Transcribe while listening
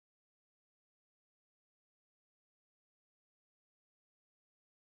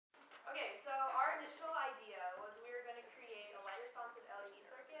Okay, so our initial idea was we were going to create a light-responsive LED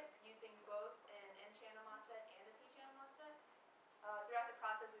circuit using both an N-channel MOSFET and a P-channel MOSFET. Throughout the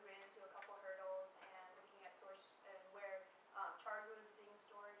process, we ran into a couple hurdles and looking at source and where charge was being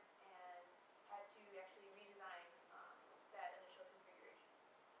stored, and had to actually redesign that initial configuration.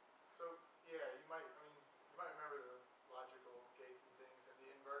 So yeah, you might remember the logical gates and things, and the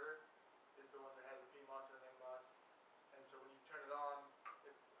inverter is the one that has the PMOS and an NMOS. And so when you turn it on,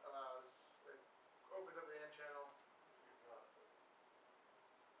 it opens up the N channel.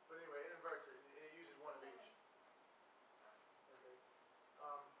 But anyway, it inverts it. It uses one of each. Okay.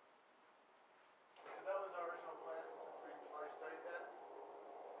 So that was our original plan, since we already studied that.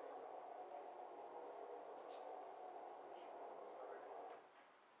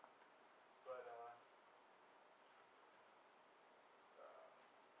 But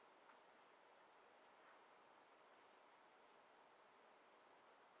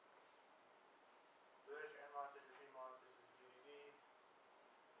so there's your NMOS, there's your PMOS, this is VDD,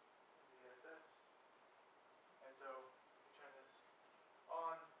 VSS. And so if you turn this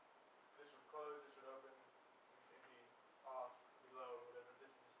on, this would close, this would open, it'd be off, it'd be low, whatever.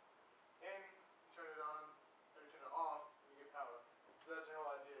 This is in, you turn it on, or you turn it off, and you get power. So that's the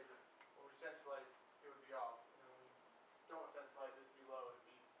whole idea, is that when we sense light, it would be off. And when we don't sense light, this would be low, it would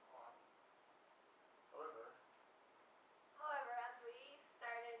be on. However, as we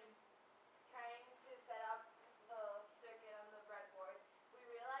started trying to set up the circuit on the breadboard, we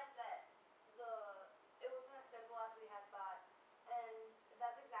realized that it wasn't as simple as we had thought. And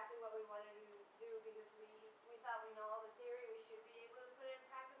that's exactly what we wanted to do, because we thought we know all the theory, we should be able to put it in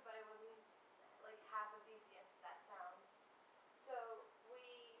practice, but it wasn't like half as easy as that sounds. So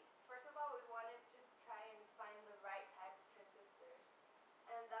first of all, we wanted to try and find the right type of transistors.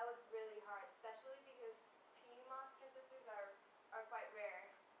 And that was really hard, especially because PMOS transistors are quite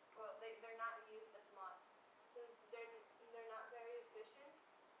rare. Well, they're not used as much, since they're not very efficient.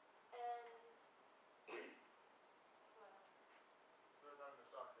 And They're not in the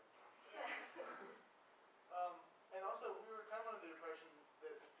socket. And also, we were kind of under the impression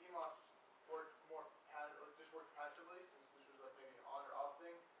that PMOS worked just worked passively, since this was like maybe an on or off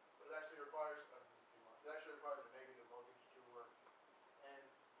thing. But it actually requires a negative voltage to work. And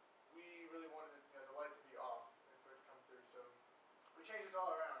we really wanted the light to be off and for it to come through. So we changed this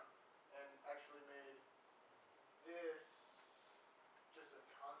all around and actually made this just a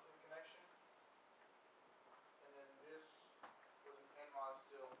constant connection. And then this was an NMOS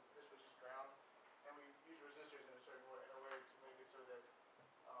still. This was just ground. And we used resistors in a way to make it so that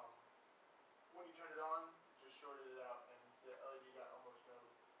when you turned it on, it just shorted it out, and the LED got almost no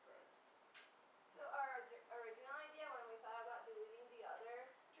current. so our original idea when we thought about deleting the other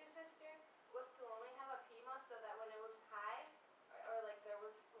transistor was to only have a PMOS, so that when it was high, or like there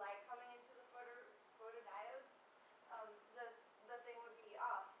was light coming into the photodiodes, the thing would be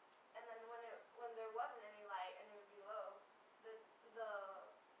off. And then when there wasn't any light and it would be low, the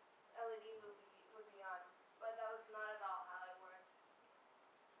LED would be on. But that was not at all how it worked.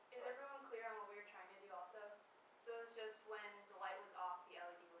 Is everyone clear on what we were trying to do also? So it was just when the light was off, the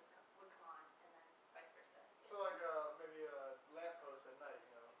LED would come on, and then vice versa. So like maybe a lamppost at night,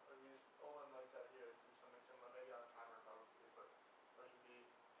 or these Olin lights out here do something similar, maybe on a timer probably, but those would be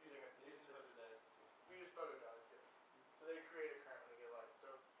using this. We use photodiodes, yes. So they create a current when they get light.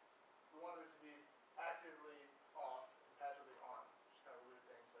 So we wanted it to be actively off and passively on, which is kind of a weird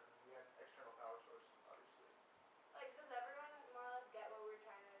thing. So we had an external power source, obviously. Like, does everyone more or less get what we're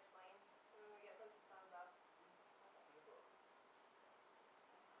trying to explain? And we get some thumbs up.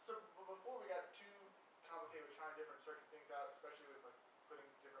 So before we got too complicated with trying different circuit things out, especially with like putting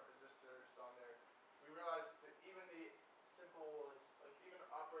different resistors on there, we realized that even the simple, like even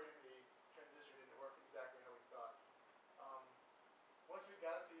operating the transistor didn't work exactly how we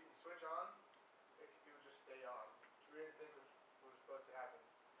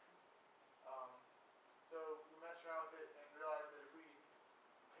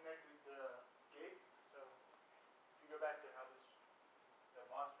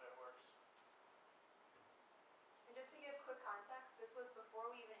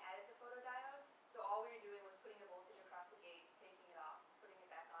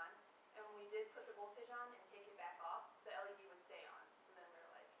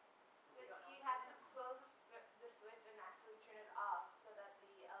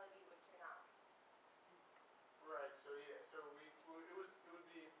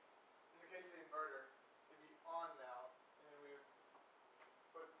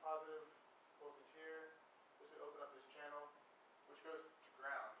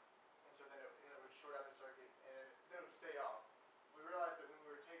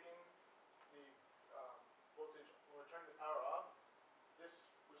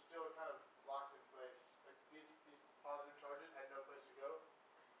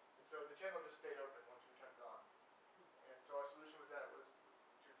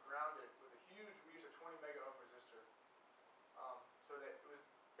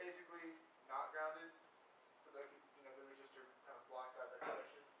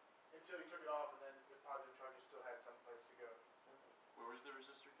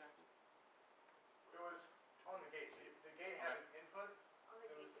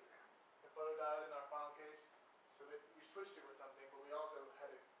switched it with something, but we also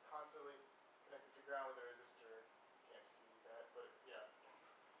had it constantly connected to ground with a resistor. Can't see that, but yeah.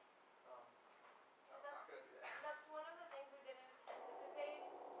 No, I'm not gonna do that. That's one of the things we didn't anticipate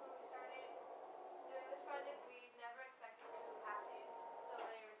when we started doing this project. We never expected to have to use so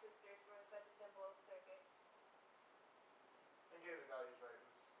many resistors for such a simple circuit. And getting the values right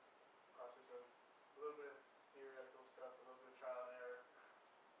was a process of a little bit of theoretical stuff, a little bit of trial and error.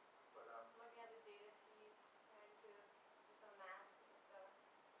 But Looking at the data sheet, trying to do some math and stuff.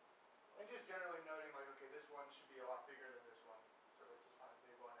 and just generally noting like, okay, this one should be a lot bigger than this one, so let's just find a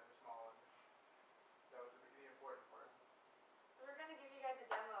big one and a small one. That was the important part. So we're going to give you guys a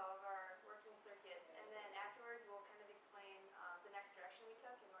demo of our working circuit, and then afterwards we'll kind of explain the next direction we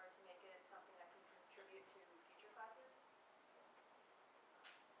took in order to make it something that can contribute to future classes.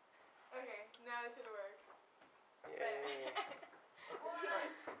 Okay, now it should work. Yay.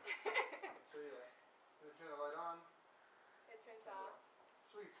 Nice. So yeah, gonna turn the light on. It turns off.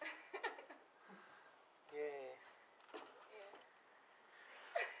 Sweet. Yay. Yeah.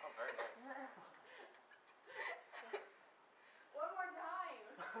 Oh, very nice. One more time.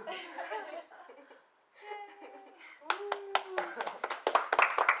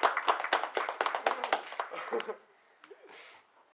 Woo!